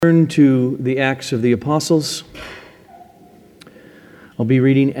Turn to the Acts of the Apostles. I'll be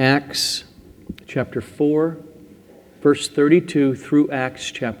reading Acts chapter 4, verse 32 through Acts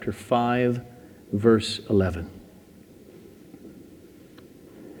chapter 5, verse 11.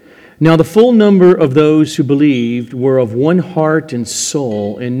 Now the full number of those who believed were of one heart and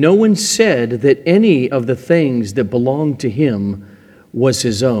soul, and no one said that any of the things that belonged to him was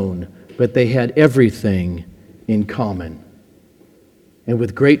his own, but they had everything in common. And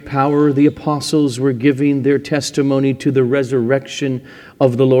with great power the apostles were giving their testimony to the resurrection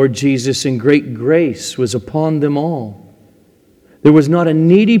of the Lord Jesus, and great grace was upon them all. There was not a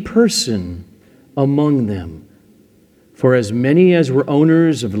needy person among them, for as many as were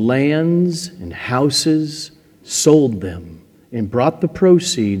owners of lands and houses sold them, and brought the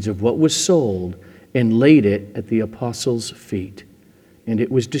proceeds of what was sold and laid it at the apostles' feet. And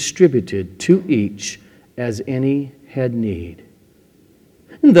it was distributed to each as any had need.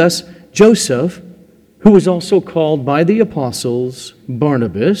 And thus Joseph, who was also called by the apostles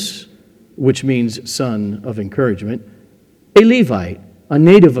Barnabas, which means son of encouragement, a Levite, a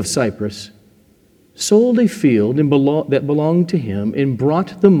native of Cyprus, sold a field that belonged to him and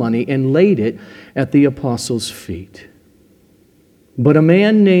brought the money and laid it at the apostles' feet. But a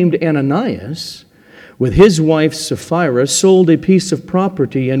man named Ananias, with his wife Sapphira, sold a piece of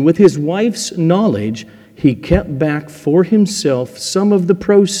property, and with his wife's knowledge he kept back for himself some of the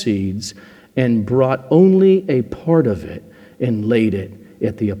proceeds and brought only a part of it and laid it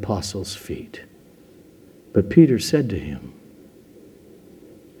at the apostles' feet. But Peter said to him,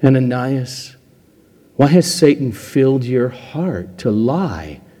 Ananias, why has Satan filled your heart to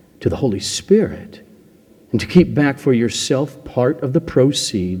lie to the Holy Spirit and to keep back for yourself part of the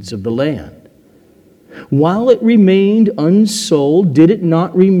proceeds of the land? While it remained unsold, did it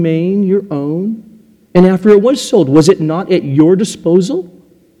not remain your own? And after it was sold, was it not at your disposal?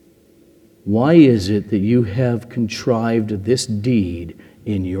 Why is it that you have contrived this deed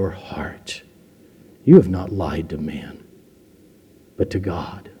in your heart? You have not lied to man, but to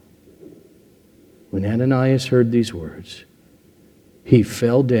God. When Ananias heard these words, he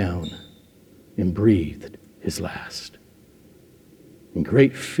fell down and breathed his last. And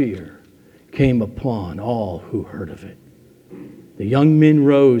great fear came upon all who heard of it. The young men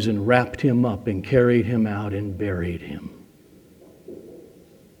rose and wrapped him up and carried him out and buried him.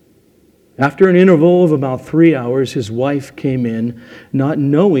 After an interval of about 3 hours, his wife came in, not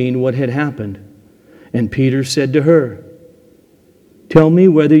knowing what had happened. And Peter said to her, Tell me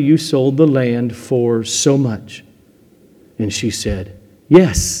whether you sold the land for so much. And she said,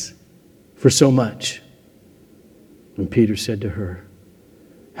 Yes, for so much. And Peter said to her,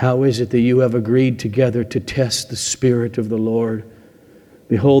 How is it that you have agreed together to test the Spirit of the Lord?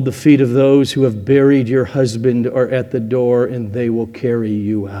 Behold, the feet of those who have buried your husband are at the door, and they will carry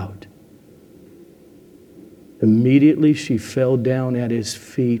you out. Immediately she fell down at his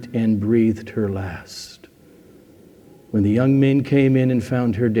feet and breathed her last. When the young men came in and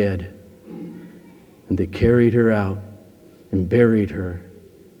found her dead, and they carried her out and buried her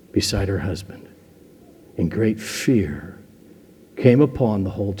beside her husband, and great fear came upon the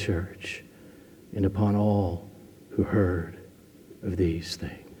whole church and upon all who heard of these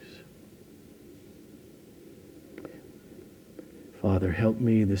things. Father, help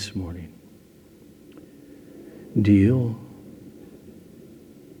me this morning. Deal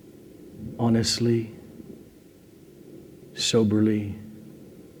honestly, soberly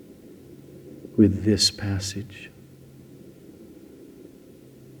with this passage,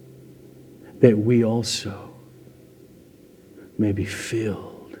 that we also may be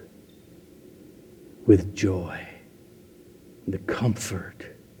filled with joy, the comfort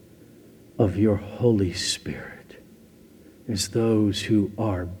of your Holy Spirit as those who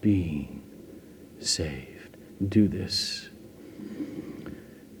are being saved. Do this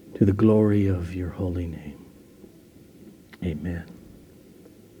to the glory of your holy name. Amen.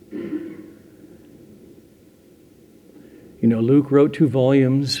 You know, Luke wrote 2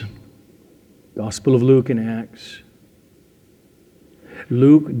 volumes, Gospel of Luke and Acts.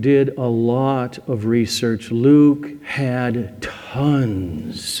 Luke did a lot of research. Luke had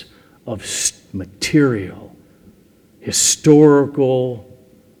tons of material, historical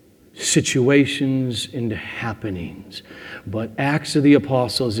situations and happenings. But Acts of the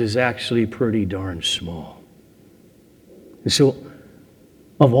Apostles is actually pretty darn small. And so,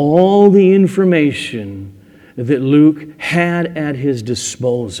 of all the information that Luke had at his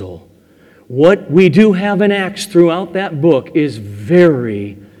disposal, what we do have in Acts throughout that book is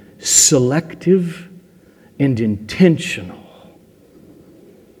very selective and intentional.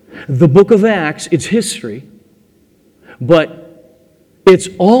 The book of Acts, it's history, but it's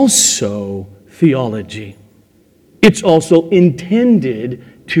also theology. It's also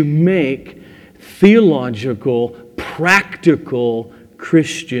intended to make theological, practical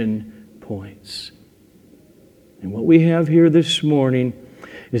Christian points. And what we have here this morning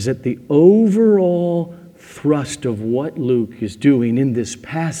is that the overall thrust of what Luke is doing in this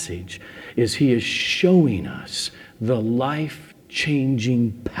passage is he is showing us the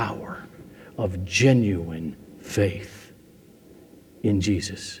life-changing power of genuine faith in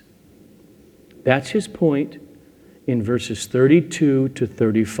Jesus. That's his point in verses 32 to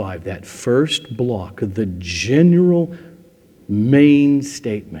 35, that first block, the general main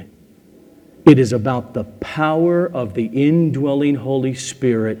statement. It is about the power of the indwelling Holy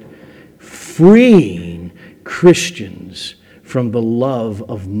Spirit freeing Christians from the love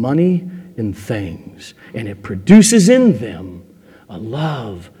of money and things. And it produces in them a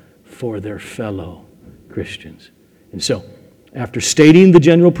love for their fellow Christians. And so, after stating the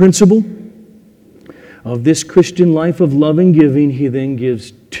general principle of this Christian life of love and giving, he then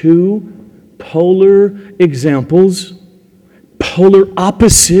gives two polar examples, polar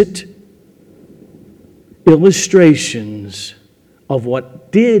opposite illustrations of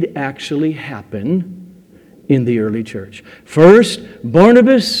what did actually happen in the early church. First,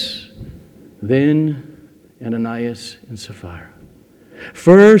 Barnabas, then Ananias and Sapphira.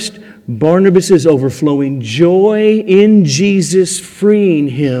 First, Barnabas' overflowing joy in Jesus freeing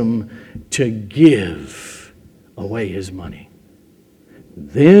him to give away his money.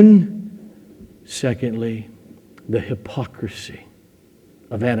 Then, secondly, the hypocrisy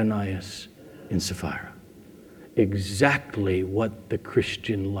of Ananias and Sapphira. Exactly what the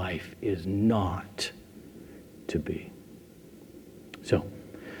Christian life is not to be. So,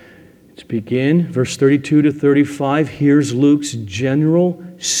 let's begin. Verse 32 to 35. Here's Luke's general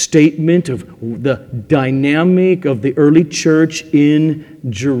statement of the dynamic of the early church in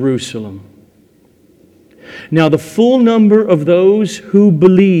Jerusalem. Now, the full number of those who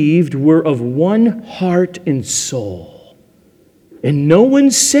believed were of one heart and soul. And no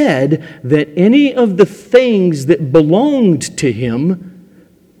one said that any of the things that belonged to him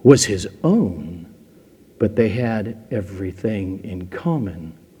was his own, but they had everything in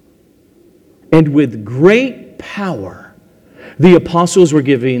common. And with great power, the apostles were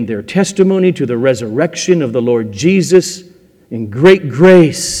giving their testimony to the resurrection of the Lord Jesus, and great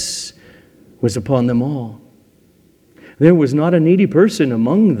grace was upon them all. There was not a needy person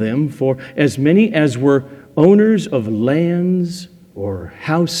among them, for as many as were owners of lands or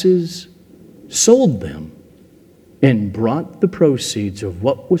houses sold them and brought the proceeds of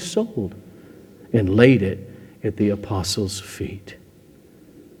what was sold and laid it at the apostles' feet.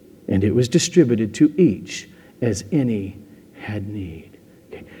 And it was distributed to each as any had need.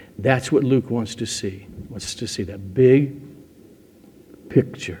 Okay. That's what Luke wants to see. Wants to see that big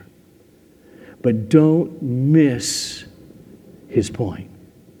picture. But don't miss his point.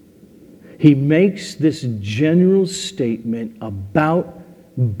 He makes this general statement about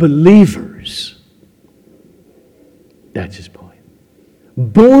believers. That's his point.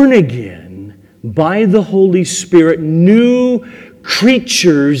 Born again by the Holy Spirit, new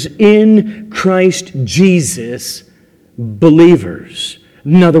creatures in Christ Jesus, believers.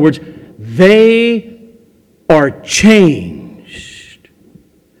 In other words, they are changed.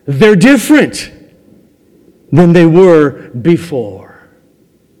 They're different than they were before.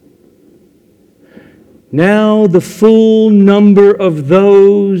 Now the full number of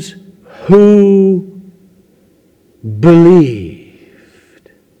those who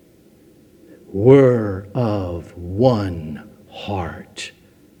believed were of one heart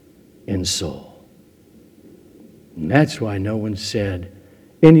and soul. And that's why no one said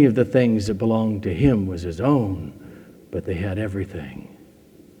any of the things that belonged to him was his own, but they had everything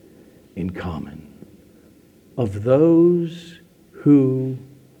in common. Of those who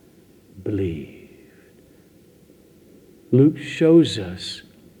believed. Luke shows us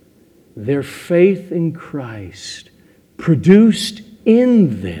their faith in Christ produced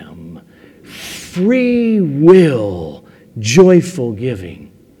in them free will, joyful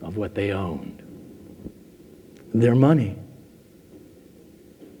giving of what they owned, their money.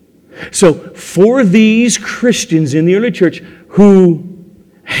 So for these Christians in the early church who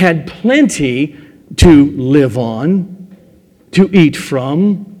had plenty to live on, to eat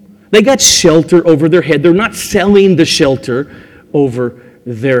from, they got shelter over their head. They're not selling the shelter over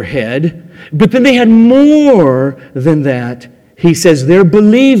their head. But then they had more than that. He says they're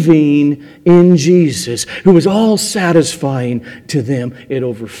believing in Jesus, who was all satisfying to them. It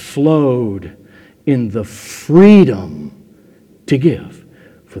overflowed in the freedom to give.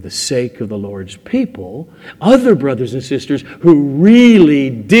 for the sake of the Lord's people, other brothers and sisters who really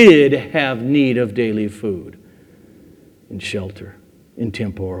did have need of daily food and shelter and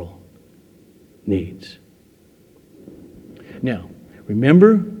temporal needs. Now,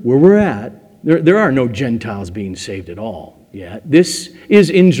 remember where we're at. There are no Gentiles being saved at all yet. This is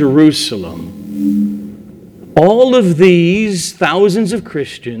in Jerusalem. All of these thousands of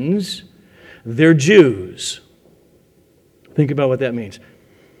Christians, they're Jews. Think about what that means.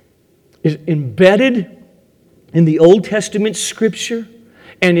 Is embedded in the Old Testament Scripture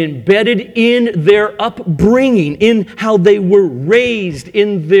and embedded in their upbringing, in how they were raised,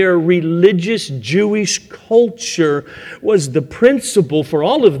 in their religious Jewish culture, was the principle for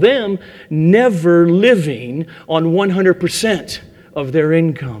all of them never living on 100% of their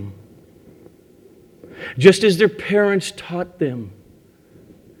income. Just as their parents taught them,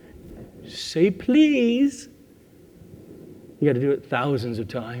 say please. You got to do it thousands of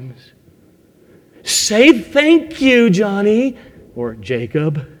times. Say thank you, Johnny, or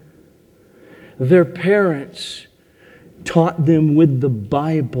Jacob. Their parents taught them with the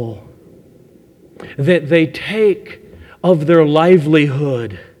Bible that they take of their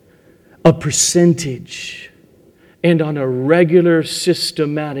livelihood a percentage, and on a regular,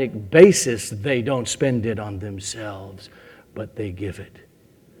 systematic basis, they don't spend it on themselves, but they give it.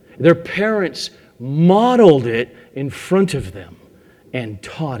 Their parents modeled it in front of them and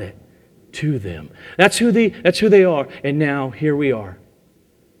taught it to them. That's who they are. And now here we are.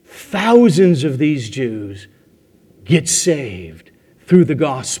 Thousands of these Jews get saved through the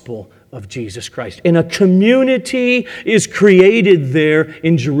gospel of Jesus Christ. And a community is created there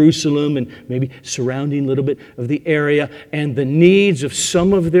in Jerusalem and maybe surrounding a little bit of the area, and the needs of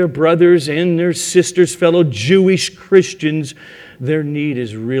some of their brothers and their sisters, fellow Jewish Christians, their need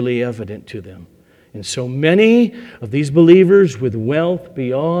is really evident to them. And so many of these believers with wealth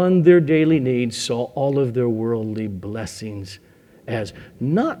beyond their daily needs saw all of their worldly blessings as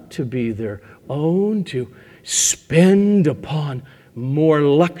not to be their own, to spend upon more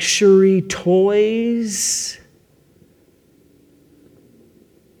luxury toys,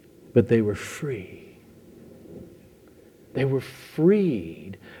 but they were free. They were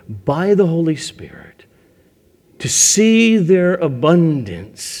freed by the Holy Spirit to see their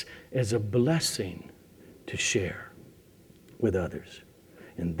abundance as a blessing to share with others.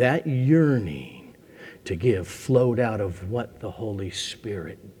 And that yearning to give flowed out of what the Holy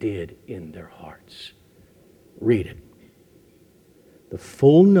Spirit did in their hearts. Read it. The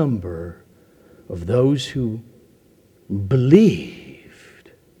full number of those who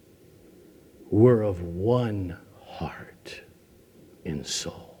believed were of one heart and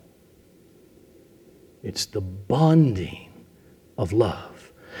soul. It's the bonding of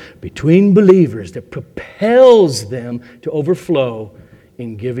love between believers that propels them to overflow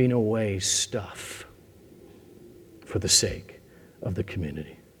in giving away stuff for the sake of the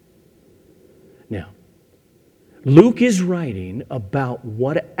community. Now, Luke is writing about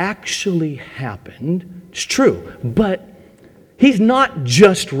what actually happened. It's true, but he's not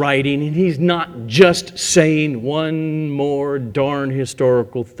just writing and he's not just saying one more darn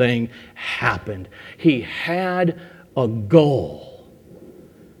historical thing happened. He had a goal.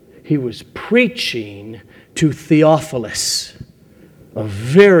 He was preaching to Theophilus, a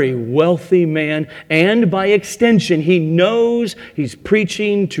very wealthy man, and by extension, he knows he's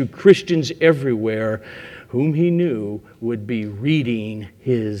preaching to Christians everywhere whom he knew would be reading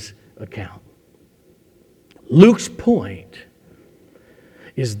his account. Luke's point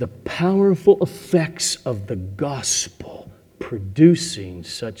is the powerful effects of the gospel producing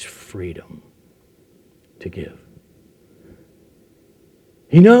such freedom to give.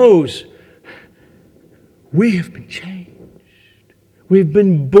 He knows we have been changed. We've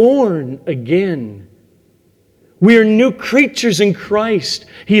been born again. We are new creatures in Christ.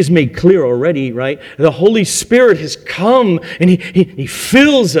 He has made clear already, right? The Holy Spirit has come and He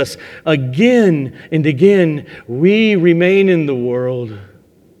fills us again and again. We remain in the world,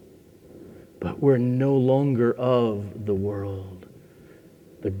 but we're no longer of the world.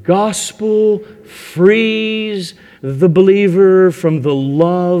 The gospel frees the believer from the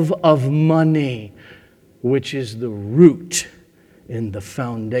love of money, which is the root and the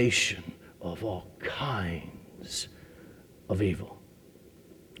foundation of all kinds of evil.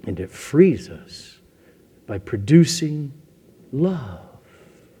 And it frees us by producing love,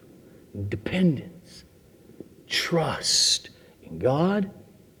 dependence, trust in God,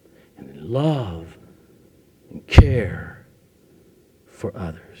 and love and care for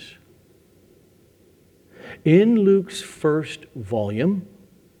others. In Luke's first volume,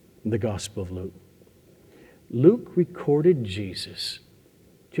 the Gospel of Luke, Luke recorded Jesus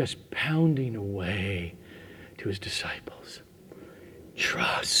just pounding away to his disciples.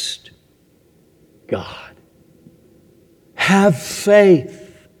 Trust God. Have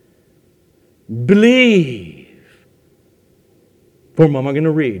faith. Believe. For a moment, I'm going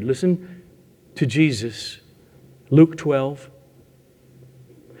to read. Listen to Jesus. Luke 12,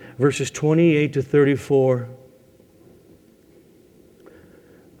 verses 28 to 34.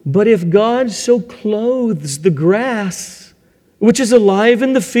 But if God so clothes the grass, which is alive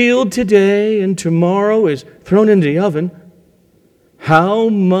in the field today and tomorrow is thrown into the oven, how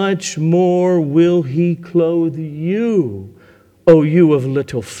much more will He clothe you, O you of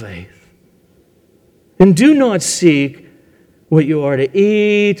little faith? And do not seek what you are to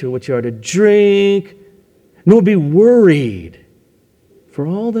eat or what you are to drink, nor be worried. For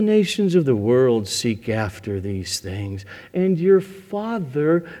all the nations of the world seek after these things, and your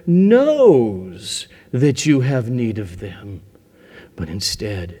Father knows that you have need of them. But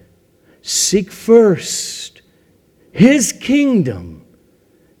instead, seek first His kingdom,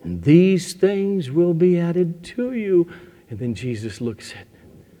 and these things will be added to you. And then Jesus looks at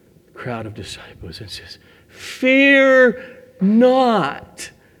the crowd of disciples and says, fear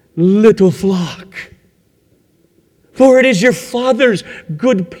not, little flock, for it is your Father's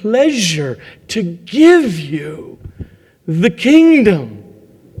good pleasure to give you the kingdom.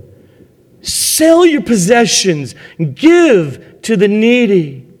 Sell your possessions, give to the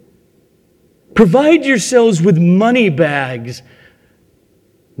needy. Provide yourselves with money bags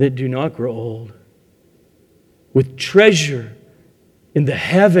that do not grow old, with treasure in the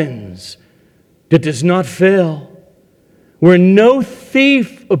heavens that does not fail, where no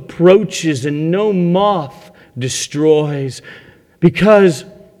thief approaches and no moth destroys. Because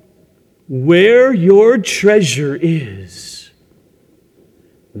where your treasure is,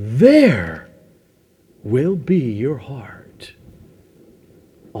 there will be your heart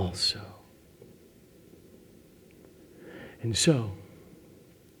also. And so,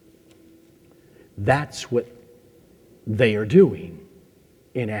 that's what they are doing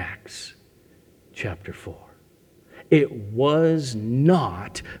in Acts chapter 4. It was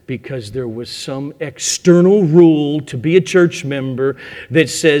not because there was some external rule to be a church member that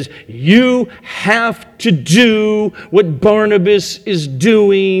says you have to do what Barnabas is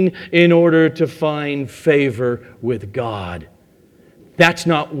doing in order to find favor with God. That's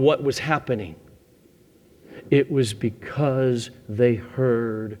not what was happening. It was because they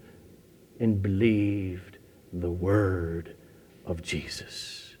heard and believed the word of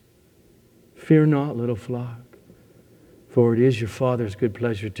Jesus. Fear not, little flock, for it is your Father's good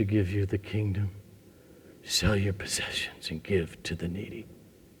pleasure to give you the kingdom. Sell your possessions and give to the needy.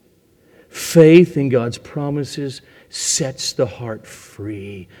 Faith in God's promises sets the heart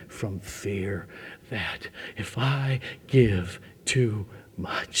free from fear that if I give too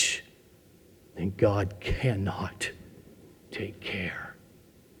much, then God cannot take care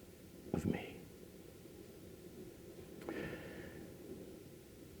of me.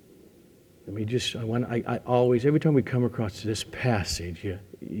 I always, every time we come across this passage,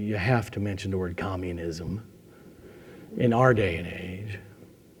 you have to mention the word communism in our day and age.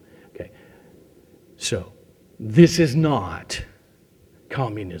 Okay, so this is not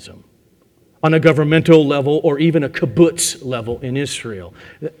communism on a governmental level or even a kibbutz level in Israel.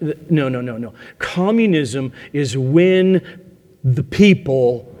 No. Communism is when the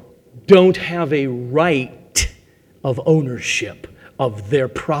people don't have a right of ownership of their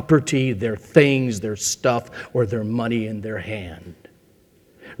property, their things, their stuff, or their money in their hand.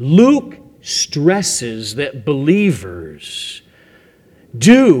 Luke stresses that believers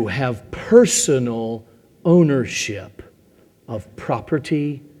do have personal ownership of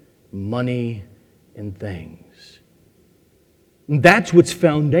property, money, and things. That's what's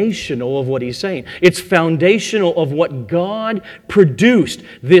foundational of what he's saying. It's foundational of what God produced,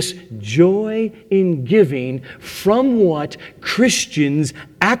 this joy in giving from what Christians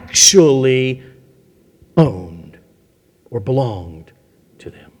actually owned or belonged to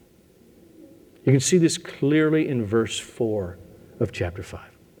them. You can see this clearly in verse 4 of chapter 5.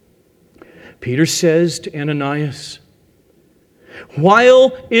 Peter says to Ananias,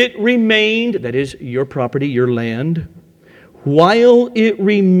 while it remained, that is your property, your land, while it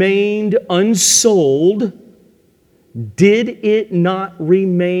remained unsold, did it not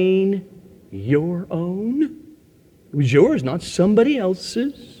remain your own? It was yours, not somebody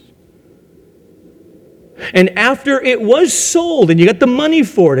else's. And after it was sold, and you got the money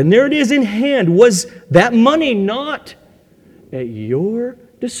for it, and there it is in hand, was that money not at your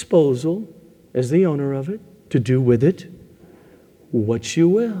disposal as the owner of it to do with it what you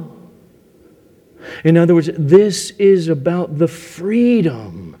will? In other words, this is about the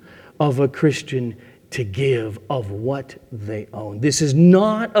freedom of a Christian to give of what they own. This is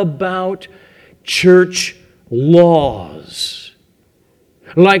not about church laws,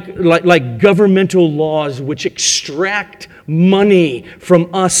 like governmental laws which extract money from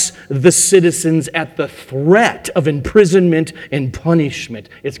us, the citizens, at the threat of imprisonment and punishment.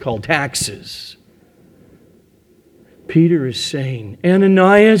 It's called taxes. Peter is saying,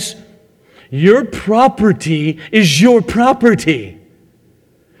 Ananias, your property is your property.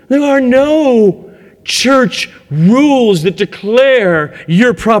 There are no church rules that declare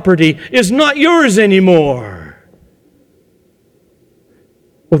your property is not yours anymore.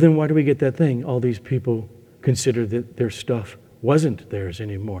 Well, then why do we get that thing? All these people consider that their stuff wasn't theirs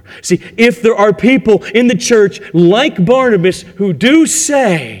anymore. See, if there are people in the church like Barnabas who do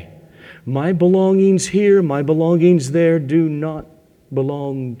say, my belongings here, my belongings there do not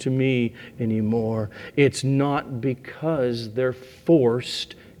belong to me anymore, it's not because they're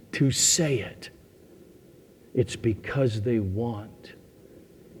forced to say it. It's because they want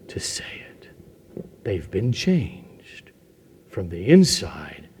to say it. They've been changed from the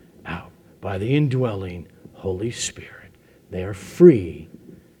inside out by the indwelling Holy Spirit. They are free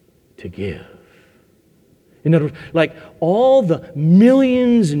to give. In other words, like all the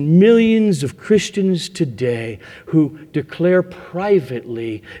millions and millions of Christians today who declare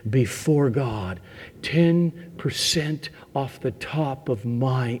privately before God, 10% off the top of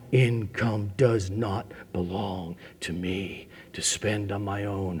my income does not belong to me to spend on my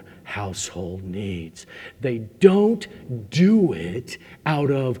own household needs. They don't do it out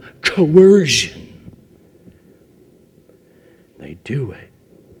of coercion. They do it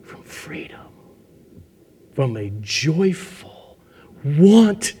from freedom, from a joyful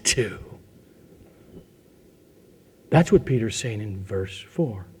want to. That's what Peter's saying in verse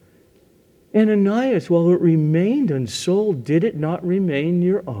 4. Ananias, while it remained unsold, did it not remain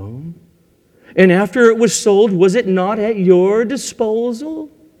your own? And after it was sold, was it not at your disposal?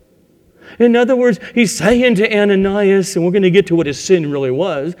 In other words, he's saying to Ananias, and we're going to get to what his sin really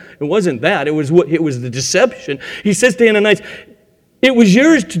was. It wasn't that. It was the deception. He says to Ananias, it was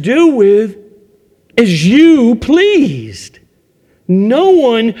yours to do with as you pleased. No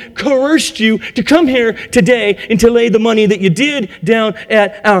one coerced you to come here today and to lay the money that you did down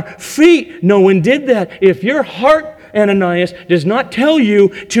at our feet. No one did that. If your heart, Ananias, does not tell you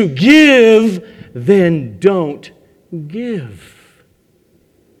to give, then don't give.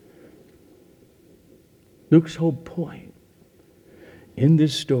 Luke's whole point in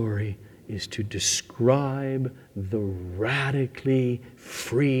this story is to describe the radically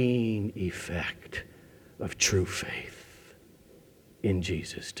freeing effect of true faith in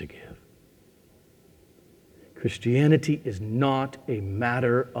Jesus to give. Christianity is not a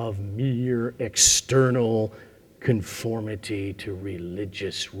matter of mere external conformity to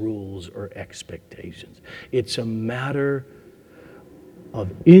religious rules or expectations. It's a matter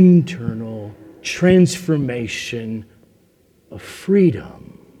of internal transformation of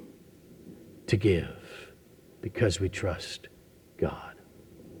freedom to give because we trust God.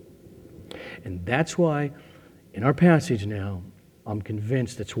 And that's why in our passage now, I'm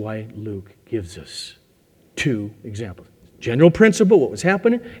convinced that's why Luke gives us two examples. General principle, what was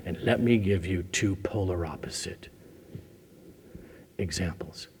happening, and let me give you two polar opposite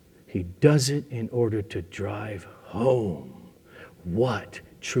examples. He does it in order to drive home what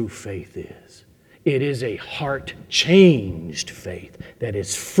true faith is. It is a heart-changed faith that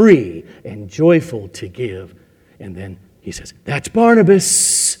is free and joyful to give. And then he says, that's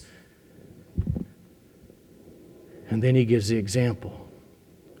Barnabas. And then he gives the example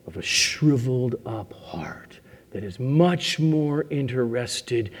of a shriveled up heart that is much more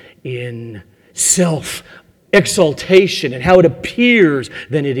interested in self-exaltation and how it appears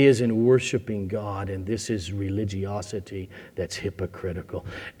than it is in worshiping God. And this is religiosity that's hypocritical.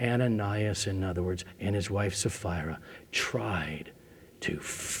 Ananias, in other words, and his wife Sapphira tried to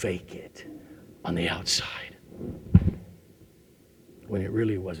fake it on the outside when it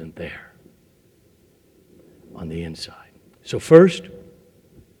really wasn't there on the inside. So first,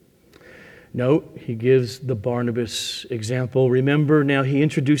 note, he gives the Barnabas example. Remember, now he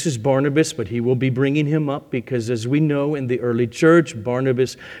introduces Barnabas, but he will be bringing him up because, as we know, in the early church,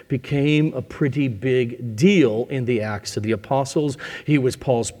 Barnabas became a pretty big deal in the Acts of the Apostles. He was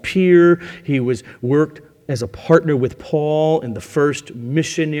Paul's peer. He worked as a partner with Paul in the first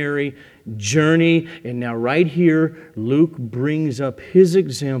missionary journey. And now right here, Luke brings up his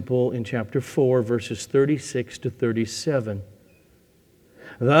example in chapter 4, verses 36 to 37.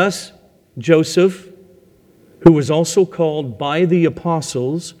 Thus, Joseph, who was also called by the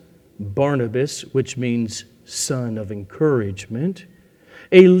apostles Barnabas, which means son of encouragement,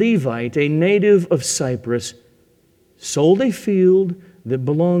 a Levite, a native of Cyprus, sold a field that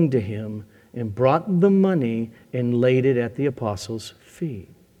belonged to him and brought the money and laid it at the apostles' feet.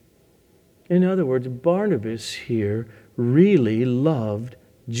 In other words, Barnabas here really loved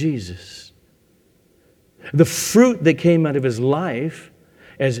Jesus. The fruit that came out of his life,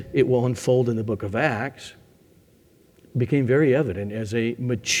 as it will unfold in the book of Acts, became very evident as a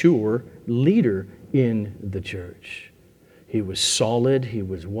mature leader in the church. He was solid, he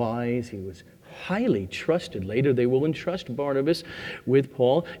was wise, he was highly trusted. Later they will entrust Barnabas with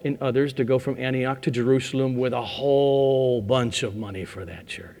Paul and others to go from Antioch to Jerusalem with a whole bunch of money for that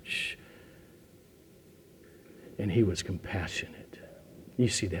church. And he was compassionate. You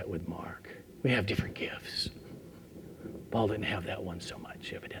see that with Mark. We have different gifts. Paul didn't have that one so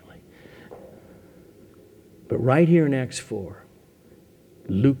much, evidently. But right here in Acts 4,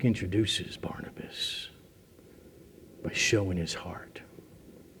 Luke introduces Barnabas by showing his heart,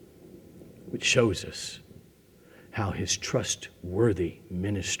 which shows us how his trustworthy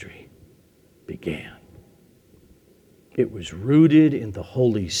ministry began. It was rooted in the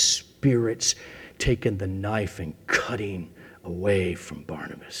Holy Spirit's taking the knife and cutting away from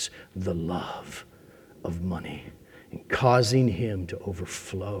Barnabas the love of money and causing him to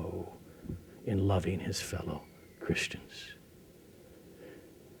overflow in loving his fellow Christians.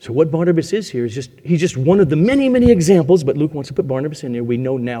 So what Barnabas is here is he's just one of the many, many examples, but Luke wants to put Barnabas in there. We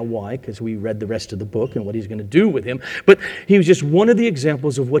know now why, because we read the rest of the book and what he's going to do with him. But he was just one of the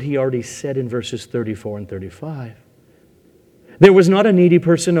examples of what he already said in verses 34 and 35. There was not a needy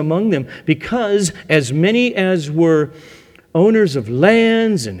person among them, because as many as were owners of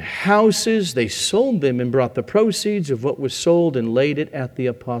lands and houses, they sold them and brought the proceeds of what was sold and laid it at the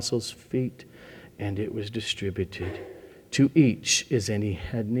apostles' feet, and it was distributed to each as any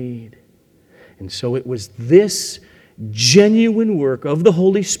had need. And so it was this genuine work of the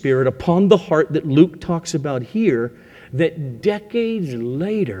Holy Spirit upon the heart that Luke talks about here that decades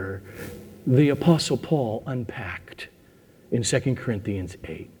later the Apostle Paul unpacked in 2 Corinthians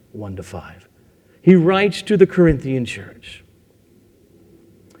 8, 1-5. He writes to the Corinthian church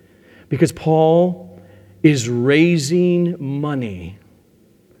because Paul is raising money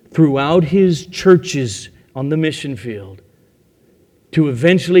throughout his churches on the mission field to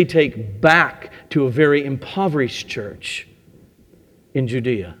eventually take back to a very impoverished church in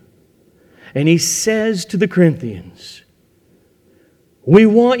Judea. And he says to the Corinthians, "We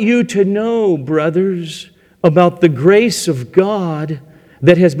want you to know, brothers, about the grace of God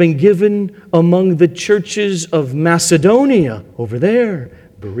that has been given among the churches of Macedonia," over there,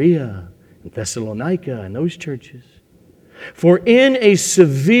 Berea and Thessalonica and those churches. "For in a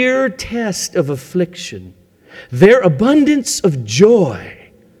severe test of affliction, their abundance of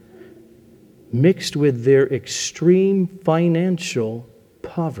joy, mixed with their extreme financial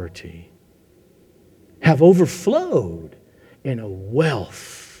poverty, have overflowed in a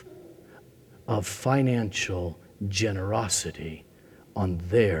wealth of financial generosity on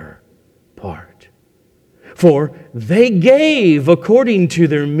their part. For they gave according to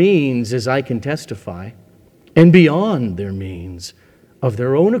their means, as I can testify, and beyond their means, of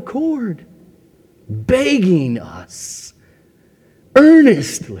their own accord, begging us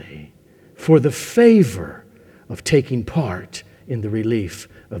earnestly for the favor of taking part in the relief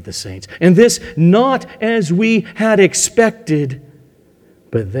of the saints. And this not as we had expected,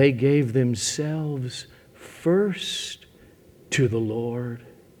 but they gave themselves first to the Lord,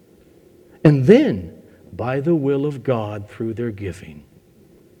 and then by the will of God through their giving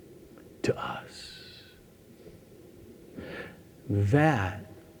to us." That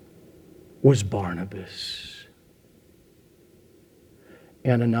was Barnabas.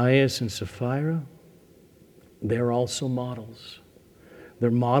 Ananias and Sapphira, they're also models. They're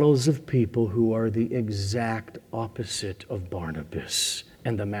models of people who are the exact opposite of Barnabas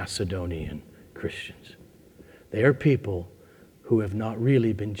and the Macedonian Christians. They are people who have not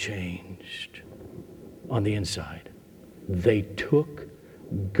really been changed on the inside. They took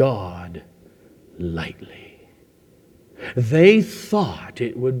God lightly. They thought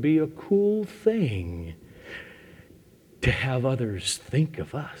it would be a cool thing to have others think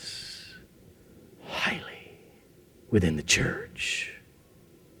of us highly within the church.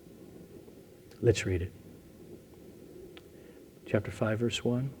 Let's read it. Chapter 5, verse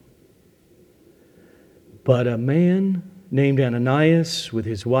 1. "But a man named Ananias with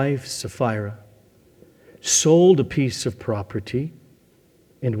his wife Sapphira sold a piece of property,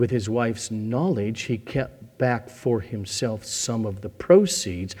 and with his wife's knowledge he kept back for himself some of the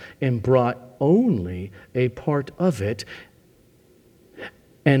proceeds and brought only a part of it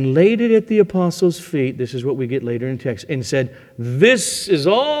and laid it at the apostles' feet. This is what we get later in the text. And said, "This is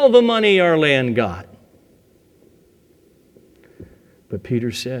all the money our land got." But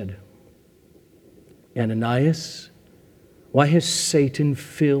Peter said, "Ananias, why has Satan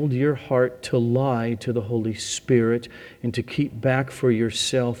filled your heart to lie to the Holy Spirit and to keep back for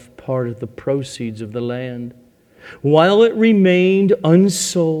yourself part of the proceeds of the land? While it remained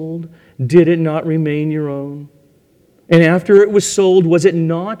unsold, did it not remain your own? And after it was sold, was it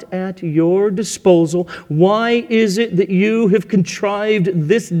not at your disposal? Why is it that you have contrived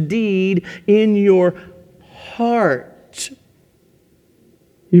this deed in your heart?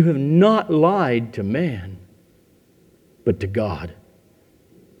 You have not lied to man, but to God."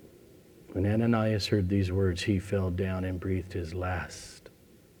 When Ananias heard these words, he fell down and breathed his last.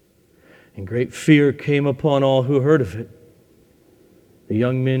 And great fear came upon all who heard of it. The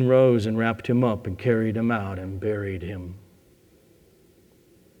young men rose and wrapped him up and carried him out and buried him.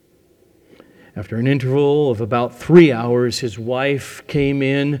 After an interval of about 3 hours, his wife came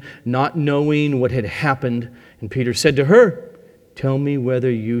in, not knowing what had happened. And Peter said to her, "Tell me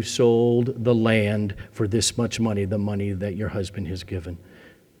whether you sold the land for this much money, the money that your husband has given."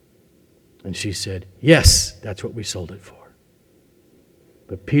 And she said, "Yes, that's what we sold it for."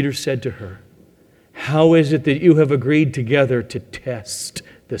 But Peter said to her, "How is it that you have agreed together to test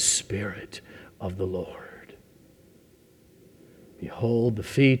the Spirit of the Lord? Behold, the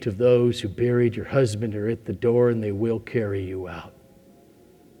feet of those who buried your husband are at the door, and they will carry you out."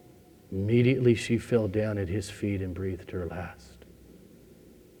 Immediately she fell down at his feet and breathed her last.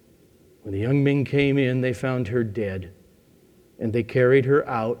 When the young men came in, they found her dead, and they carried her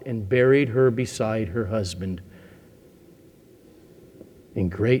out and buried her beside her husband. And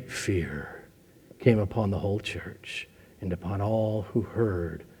great fear came upon the whole church and upon all who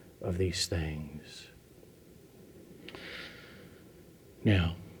heard of these things.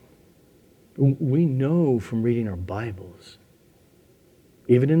 Now, we know from reading our Bibles,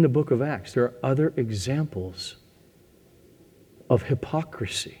 even in the book of Acts, there are other examples of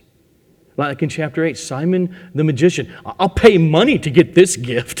hypocrisy. Like in chapter 8, Simon the magician. "I'll pay money to get this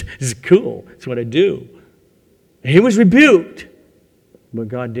gift. This is cool. It's what I do." And he was rebuked, but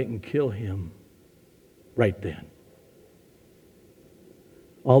God didn't kill him right then.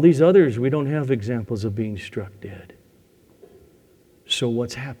 All these others, we don't have examples of being struck dead. So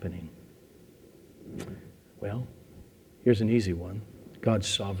what's happening? Well, here's an easy one. God's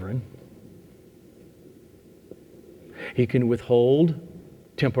sovereign. He can withhold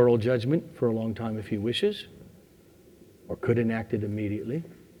temporal judgment for a long time if He wishes, or could enact it immediately.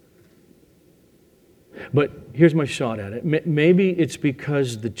 But here's my shot at it. Maybe it's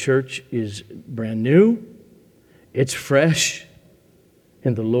because the church is brand new, it's fresh,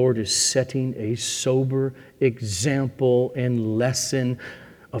 and the Lord is setting a sober example and lesson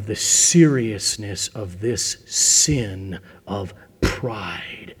of the seriousness of this sin of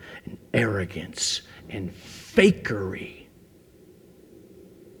pride and arrogance and fakery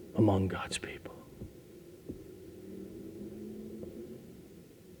among God's people.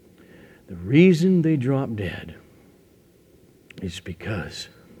 The reason they drop dead is because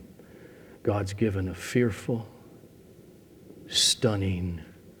God's given a fearful, stunning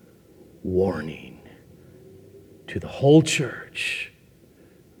warning to the whole church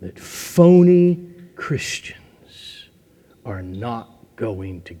that phony Christians are not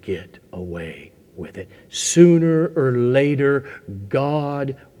going to get away with it. Sooner or later,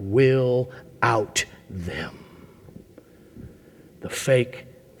 God will out them. The fake,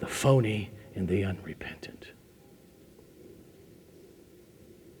 the phony, and the unrepentant.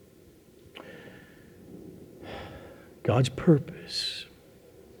 God's purpose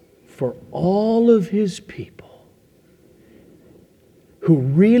for all of His people who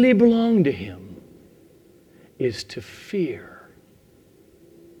really belong to Him is to fear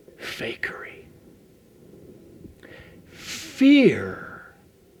fakery. Fear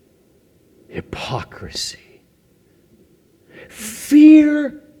hypocrisy.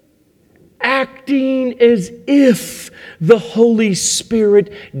 Fear acting as if the Holy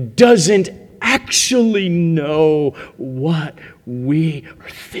Spirit doesn't actually know what we are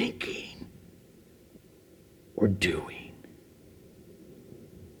thinking or doing.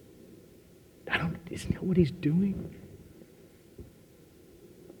 Isn't that what he's doing?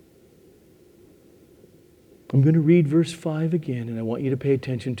 I'm going to read verse 5 again, and I want you to pay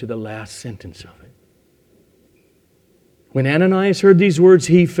attention to the last sentence of it. When Ananias heard these words,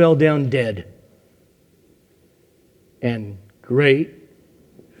 he fell down dead, and great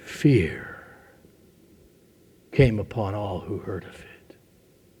fear came upon all who heard of it.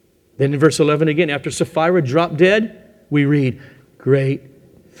 Then in verse 11 again, after Sapphira dropped dead, we read, great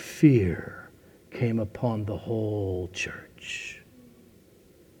fear came upon the whole church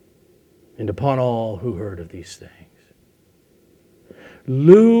and upon all who heard of these things.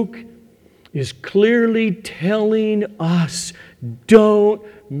 Luke is clearly telling us, don't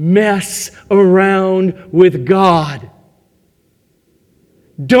mess around with God.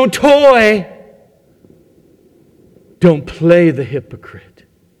 Don't toy. Don't play the hypocrite.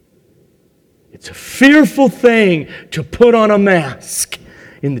 It's a fearful thing to put on a mask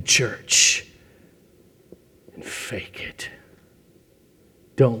in the church and fake it.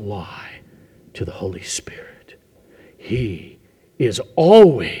 Don't lie to the Holy Spirit. He is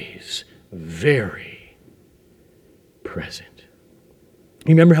always very present.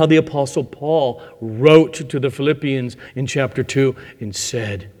 You remember how the Apostle Paul wrote to the Philippians in chapter 2 and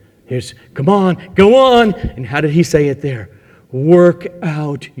said, come on, go on. And how did he say it there? Work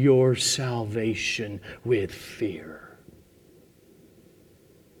out your salvation with fear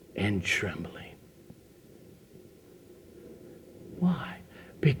and trembling. Why?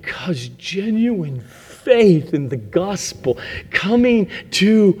 Because genuine faith in the gospel, coming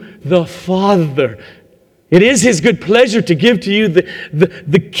to the Father, it is His good pleasure to give to you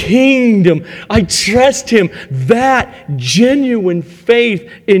the kingdom. I trust Him. That genuine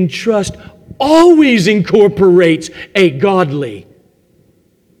faith and trust always incorporates a godly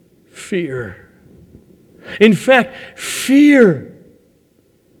fear. In fact, fear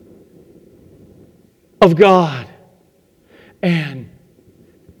of God and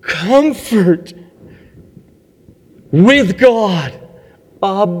comfort with God,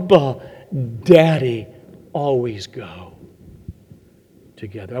 Abba, Daddy, always go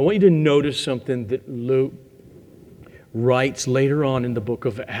together. I want you to notice something that Luke writes later on in the book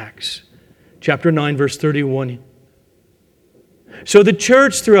of Acts. Chapter 9, verse 31. So the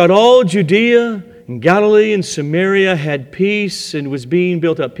church throughout all Judea and Galilee and Samaria had peace and was being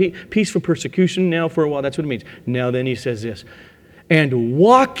built up. Peace from persecution now for a while. That's what it means. Now then he says this. And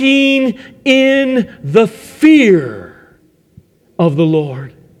walking in the fear of the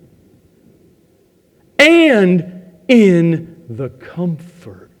Lord and in the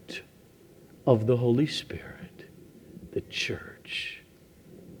comfort of the Holy Spirit, the church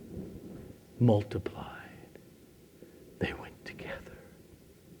multiplied. They went together.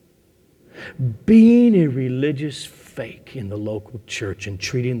 Being a religious fake in the local church and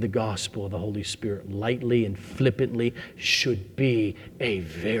treating the gospel of the Holy Spirit lightly and flippantly should be a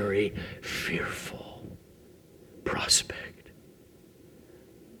very fearful prospect.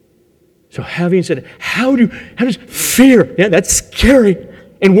 So having said, how does fear, yeah, that's scary,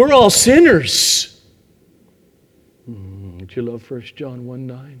 and we're all sinners. Don't you love 1 John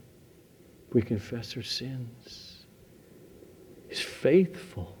 1:9? We confess our sins. He's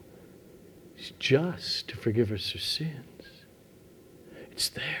faithful. He's just to forgive us our sins. It's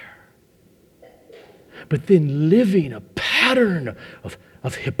there. But then living a pattern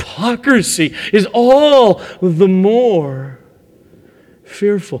of hypocrisy is all the more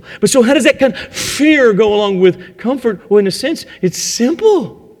fearful. But so how does that kind of fear go along with comfort? Well, in a sense, it's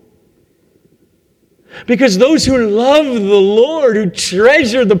simple. Because those who love the Lord, who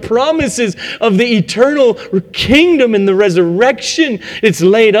treasure the promises of the eternal kingdom and the resurrection it's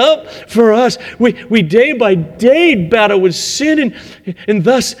laid up for us, we day by day battle with sin, and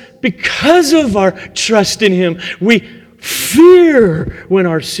thus, because of our trust in Him, we fear when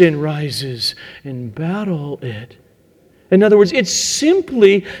our sin rises and battle it. In other words, it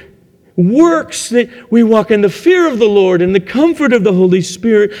simply works that we walk in the fear of the Lord and the comfort of the Holy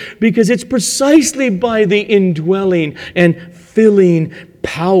Spirit, because it's precisely by the indwelling and filling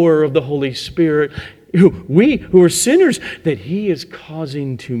power of the Holy Spirit, we who are sinners, that He is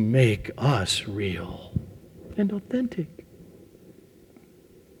causing to make us real and authentic.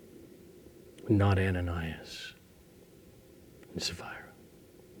 Not Ananias and Sapphira.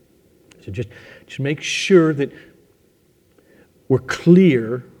 So just make sure that we're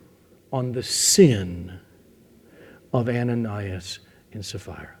clear on the sin of Ananias and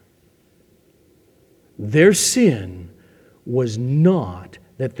Sapphira. Their sin was not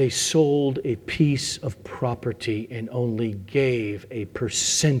that they sold a piece of property and only gave a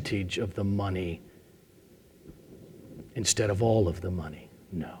percentage of the money instead of all of the money.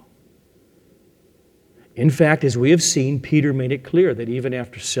 No. In fact, as we have seen, Peter made it clear that even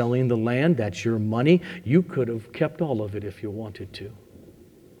after selling the land, that's your money, you could have kept all of it if you wanted to.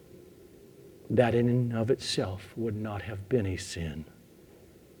 That in and of itself would not have been a sin.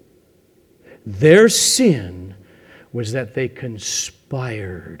 Their sin was that they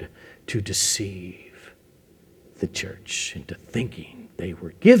conspired to deceive the church into thinking they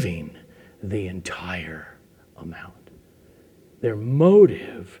were giving the entire amount. Their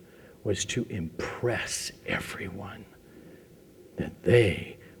motive was to impress everyone that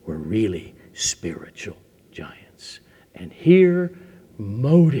they were really spiritual giants. And here,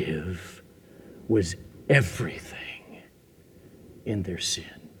 motive was everything in their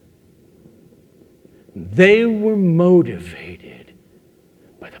sin. They were motivated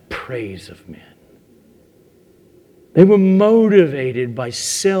by the praise of men. They were motivated by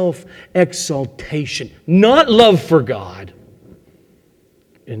self-exaltation, not love for God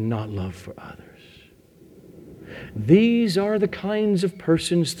and not love for others. These are the kinds of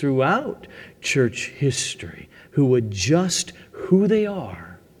persons throughout church history who adjust who they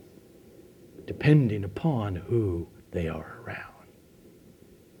are depending upon who they are around.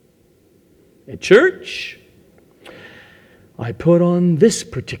 At church, I put on this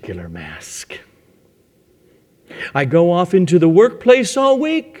particular mask. I go off into the workplace all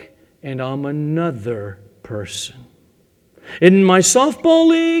week, and I'm another person. In my softball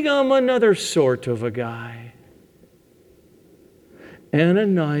league, I'm another sort of a guy.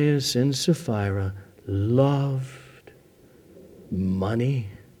 Ananias and Sapphira loved money.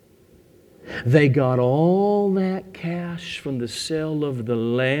 They got all that cash from the sale of the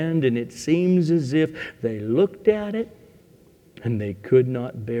land, and it seems as if they looked at it and they could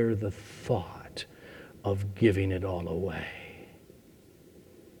not bear the thought of giving it all away.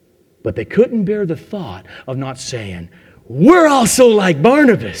 But they couldn't bear the thought of not saying, "We're also like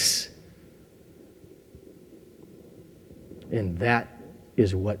Barnabas." And that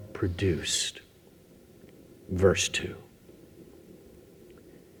is what produced verse 2.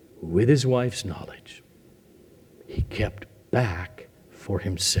 With his wife's knowledge, he kept back for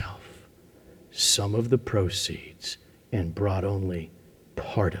himself some of the proceeds and brought only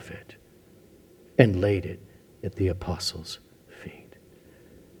part of it and laid it at the apostles' feet.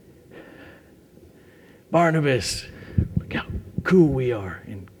 Barnabas, look how cool we are.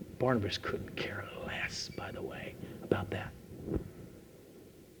 And Barnabas couldn't care less, by the way, about that.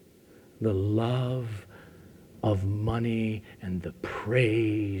 The love of money and the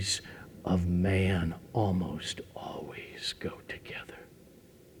praise of man almost always go together.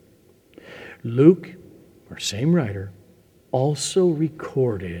 Luke, our same writer, also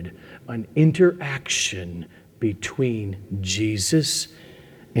recorded an interaction between Jesus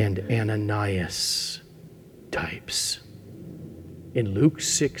and Ananias types. In Luke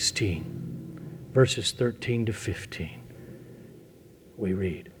 16, verses 13 to 15, we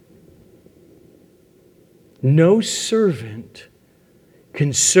read, "No servant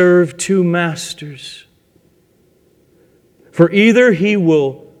can serve two masters, for either he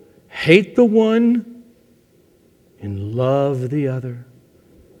will hate the one and love the other,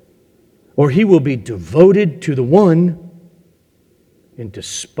 or he will be devoted to the one and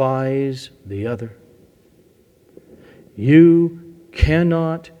despise the other. You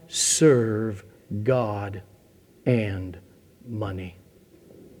cannot serve God and money."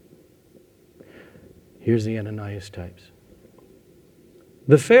 Here's the Ananias types.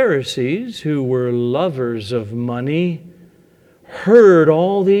 The Pharisees, who were lovers of money, heard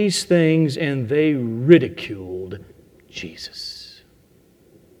all these things and they ridiculed Jesus.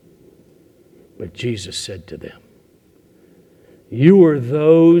 But Jesus said to them, "You are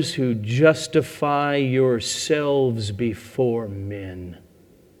those who justify yourselves before men.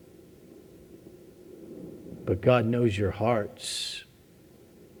 But God knows your hearts.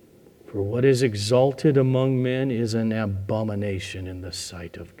 For what is exalted among men is an abomination in the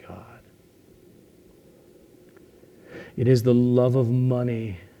sight of God." It is the love of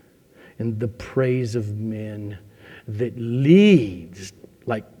money and the praise of men that leads,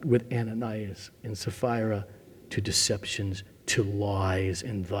 like with Ananias and Sapphira, to deceptions, to lies,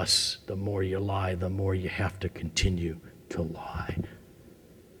 and thus the more you lie, the more you have to continue to lie.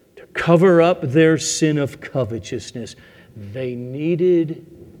 To cover up their sin of covetousness, they needed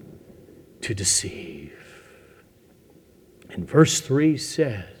to deceive. And verse 3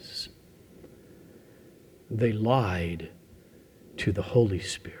 says, they lied to the Holy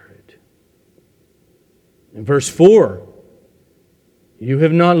Spirit. In verse 4, you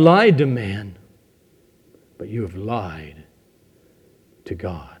have not lied to man, but you have lied to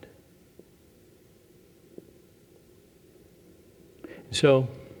God. So,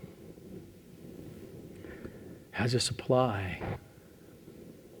 how does this apply?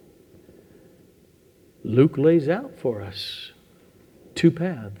 Luke lays out for us two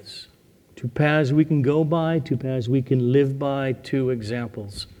paths. Two paths we can go by, two paths we can live by, two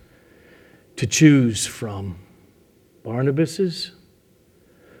examples to choose from. Barnabas's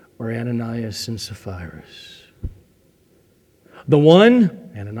or Ananias and Sapphira's. The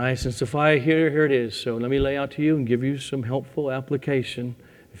one, Ananias and Sapphira, here it is. So let me lay out to you and give you some helpful application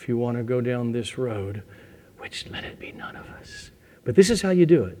if you want to go down this road, which let it be none of us. But this is how you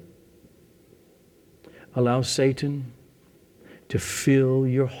do it. Allow Satan to fill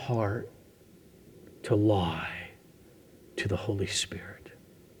your heart to lie to the Holy Spirit.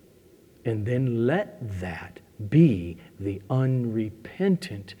 And then let that be the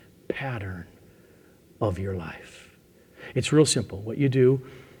unrepentant pattern of your life. It's real simple. What you do,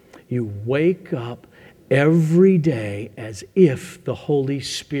 you wake up every day as if the Holy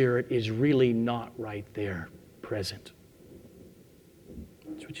Spirit is really not right there, present.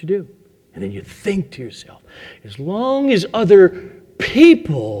 That's what you do. And then you think to yourself, as long as other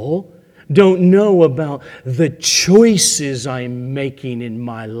people don't know about the choices I'm making in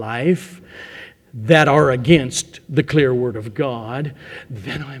my life that are against the clear Word of God,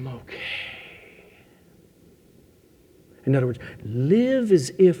 then I'm okay. In other words, live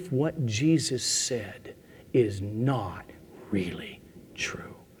as if what Jesus said is not really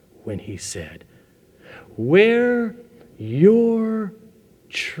true when He said, where your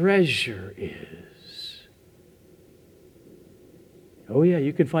treasure is. Oh yeah,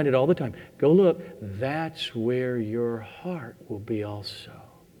 you can find it all the time. Go look. That's where your heart will be also.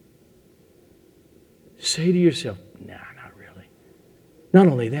 Say to yourself, nah, not really. Not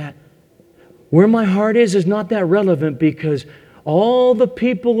only that, where my heart is not that relevant because all the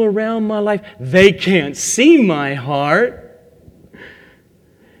people around my life, they can't see my heart.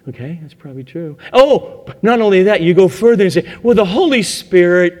 Okay, that's probably true. Oh, not only that, you go further and say, well, the Holy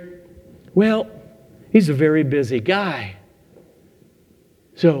Spirit, well, He's a very busy guy.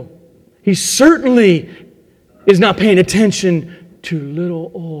 So, He certainly is not paying attention to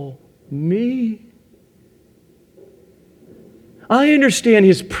little old me. I understand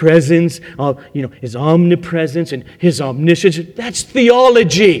His presence, His omnipresence and His omniscience. That's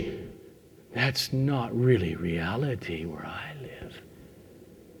theology. That's not really reality where I live.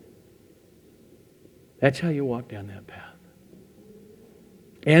 That's how you walk down that path.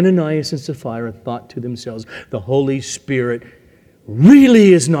 Ananias and Sapphira thought to themselves, the Holy Spirit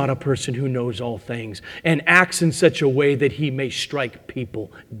really is not a person who knows all things and acts in such a way that He may strike people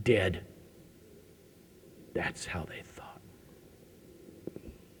dead. That's how they thought.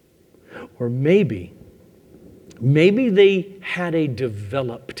 Or maybe they had a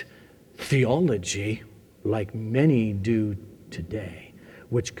developed theology like many do today,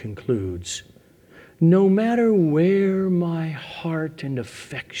 which concludes, no matter where my heart and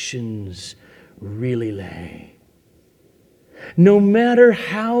affections really lay, no matter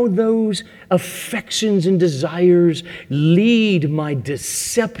how those affections and desires lead my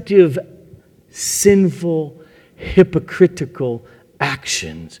deceptive, sinful, hypocritical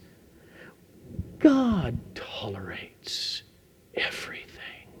actions, God tolerates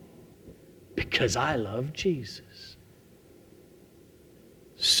everything because I love Jesus.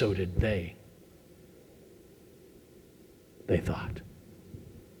 So did they. They thought.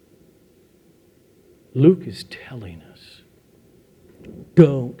 Luke is telling us,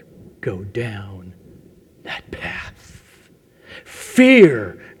 don't go down that path.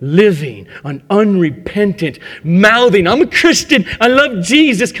 Fear living an unrepentant, mouthing, I'm a Christian, I love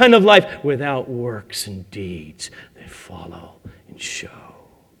Jesus kind of life without works and deeds that follow and show.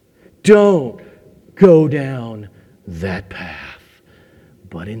 Don't go down that path,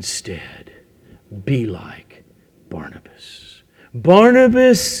 but instead be like Barnabas.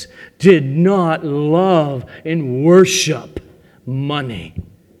 Barnabas did not love and worship money.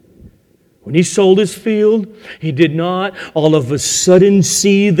 When he sold his field, he did not all of a sudden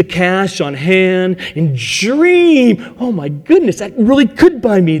see the cash on hand and dream, oh my goodness, that really could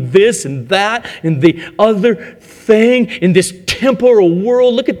buy me this and that and the other thing in this temporal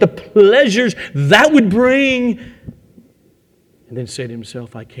world. Look at the pleasures that would bring. And then say to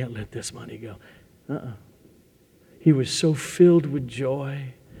himself, I can't let this money go. He was so filled with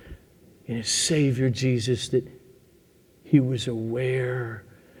joy in his Savior Jesus that he was aware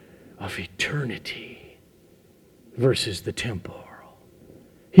of eternity versus the temporal.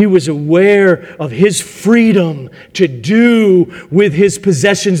 He was aware of his freedom to do with his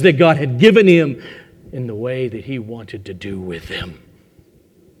possessions that God had given him in the way that he wanted to do with them.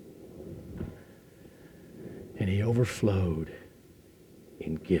 And he overflowed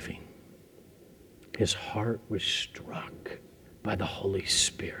in giving. His heart was struck by the Holy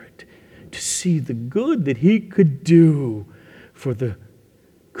Spirit to see the good that he could do for the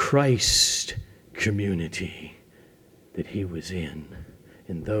Christ community that he was in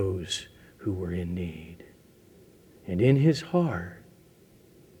and those who were in need. And in his heart,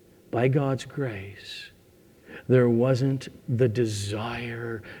 by God's grace, There wasn't the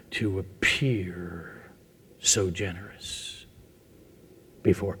desire to appear so generous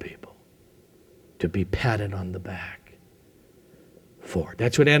before people, to be patted on the back for it.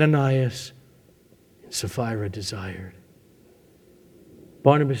 That's what Ananias and Sapphira desired.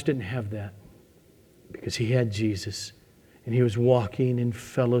 Barnabas didn't have that because he had Jesus and he was walking in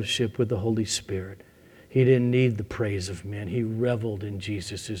fellowship with the Holy Spirit. He didn't need the praise of men. He reveled in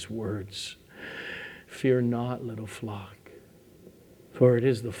Jesus' words. Fear not, little flock, for it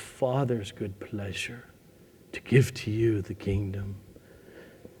is the Father's good pleasure to give to you the kingdom.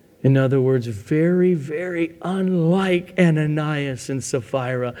 In other words, very, very unlike Ananias and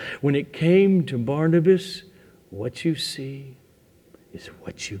Sapphira. When it came to Barnabas, what you see is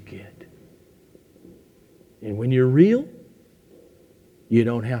what you get. And when you're real, you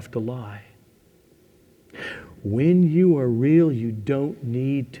don't have to lie. When you are real, you don't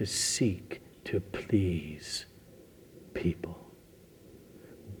need to seek to please people.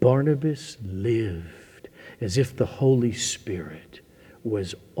 Barnabas lived as if the Holy Spirit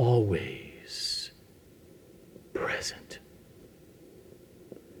was always present.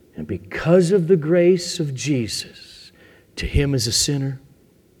 And because of the grace of Jesus to him as a sinner,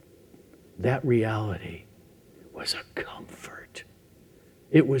 that reality was a comfort.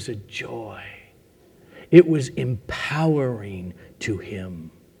 It was a joy. It was empowering to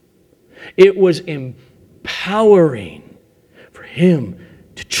him. It was empowering for him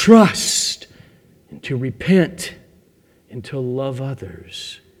to trust and to repent and to love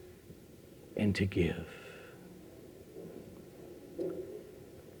others and to give.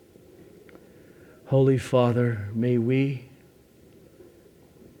 Holy Father, may we,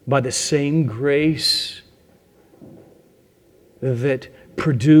 by the same grace that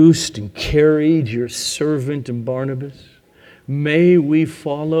produced and carried your servant and Barnabas, may we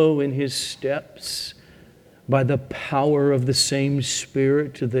follow in his steps by the power of the same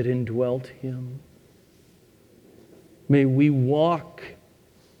Spirit that indwelt him. May we walk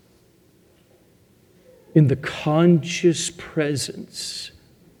in the conscious presence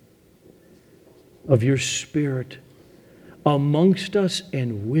of your Spirit amongst us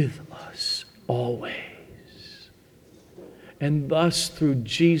and with us always. And thus, through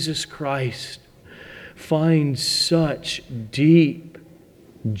Jesus Christ, find such deep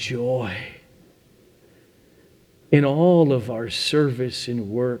joy in all of our service and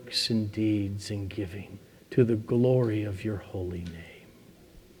works and deeds and giving to the glory of your holy name.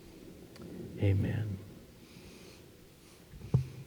 Amen.